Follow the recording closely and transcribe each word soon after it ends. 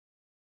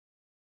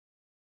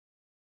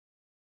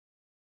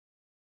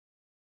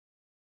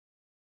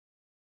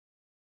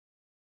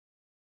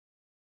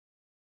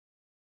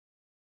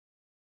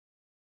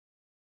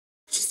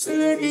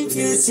30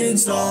 years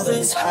since all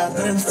this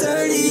happened.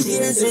 30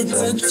 years it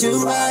took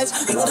to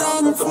rise. Blood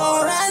on the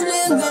floor and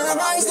in their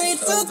eyes they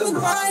took the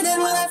pride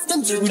and left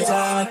them to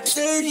die.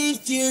 30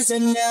 years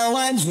and now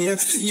I'm here,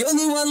 the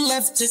only one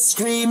left to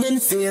scream in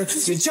fear.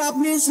 Your job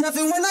means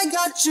nothing when I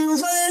got you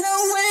running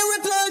away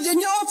with blood in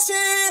your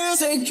tears.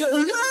 Take a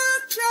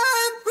look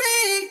at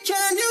me,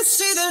 can you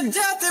see the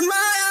death in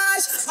my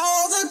eyes?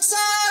 All the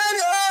time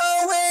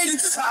you're waiting,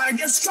 I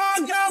get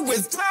stronger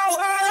with power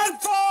and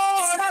force.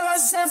 I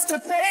just have to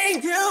pay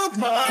you,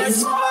 but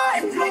it's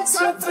fine.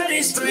 It's up for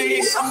these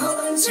three.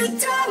 I'll let you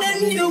down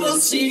and you will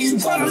see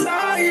what a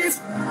life.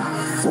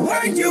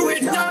 Where you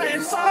and I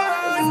am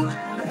fine.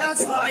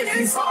 That's fine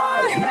and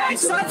fine.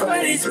 It's up for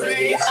these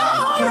three.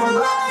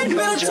 Alright,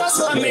 well just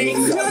let me.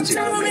 Your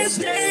turn is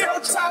day. Your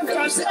time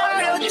comes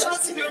I'll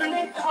just do it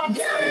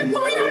again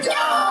for you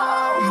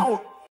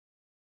now.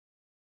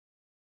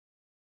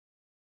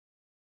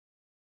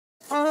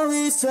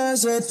 Only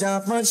says it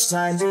not much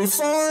time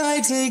before I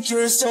take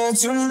your soul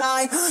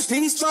tonight.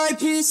 Piece by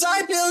piece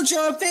I build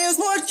your fears.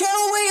 What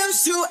can we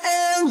use to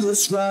end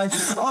this ride?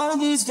 All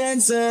these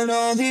vents and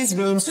all these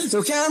rooms,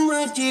 no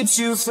camera keeps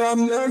you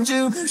from your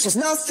doom. There's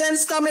nothing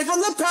stop me from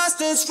the past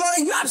that's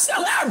running. I'm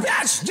still out,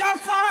 bitch. You're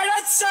fine,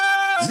 it's so.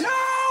 No,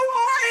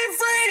 I'm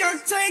free to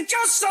take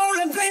your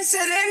soul and place it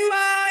in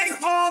mine.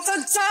 All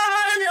the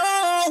time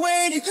you're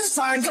waiting,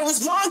 time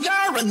goes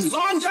longer and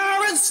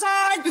longer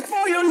inside.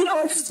 Before you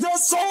know it, the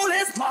soul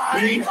is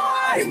mine.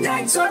 My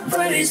next are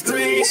pretty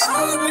three.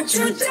 I'll let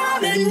you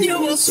down and you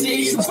will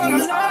see what a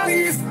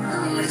life.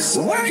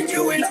 Where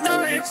you and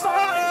I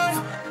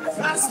find.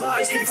 That's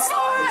why it's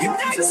fine.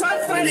 Next are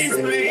pretty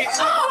three.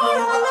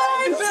 Our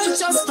life is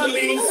just for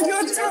me.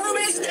 Your time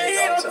is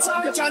near. Your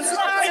time just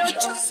lie.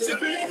 Just to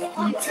live.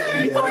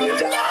 Oh, you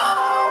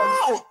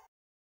know.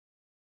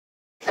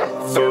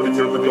 30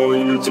 years ago,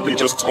 you used to be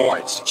just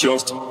toys,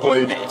 just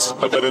playmates,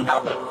 but that didn't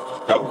happen.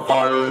 That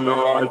fire in their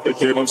eyes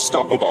became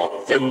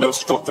unstoppable,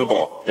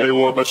 indestructible. They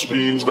were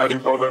machines ready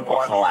for their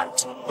final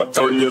act. But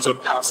 30 years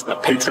have passed, the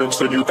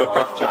patrons renewed the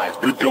franchise,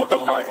 rebuilt the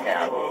right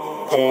hand.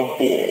 Poor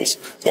fools,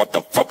 what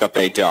the fuck have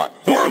they done?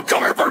 We're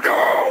coming for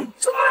you!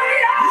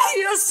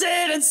 You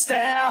sit and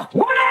stare.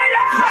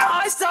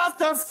 I stop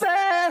the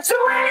fair.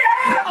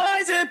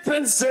 I dip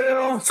and sue.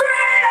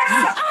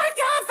 I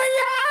got for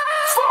you.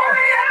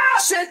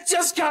 Shit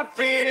just got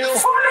real.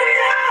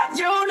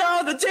 You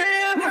know the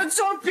difference.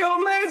 Hope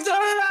you make the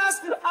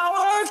last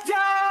hour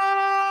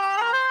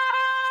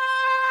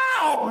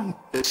count.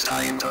 It's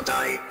time to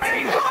die.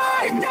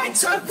 Five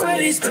nights at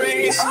Freddy's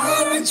 3.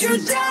 I'll let you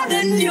down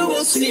and you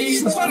will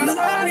see what a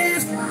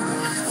life.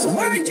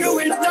 Where you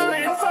and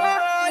I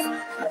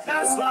find.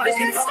 That's why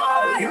it's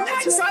fine.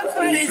 Nights at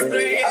Freddy's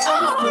 3.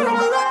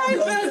 Our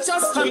life is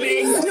just for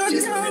me. Your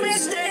time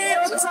is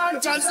near. Your time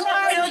just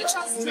lie.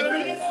 Just to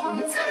live.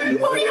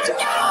 Oh, you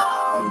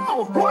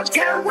know. What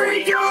can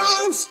we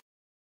use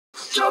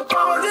to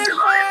burn it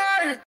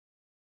right?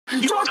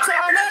 Your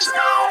time is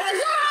not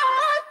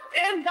alive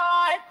and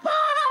I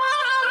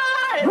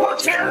find. What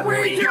can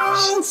we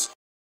use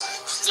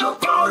to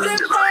burn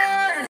it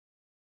right?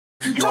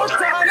 Your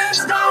time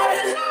is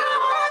not alive.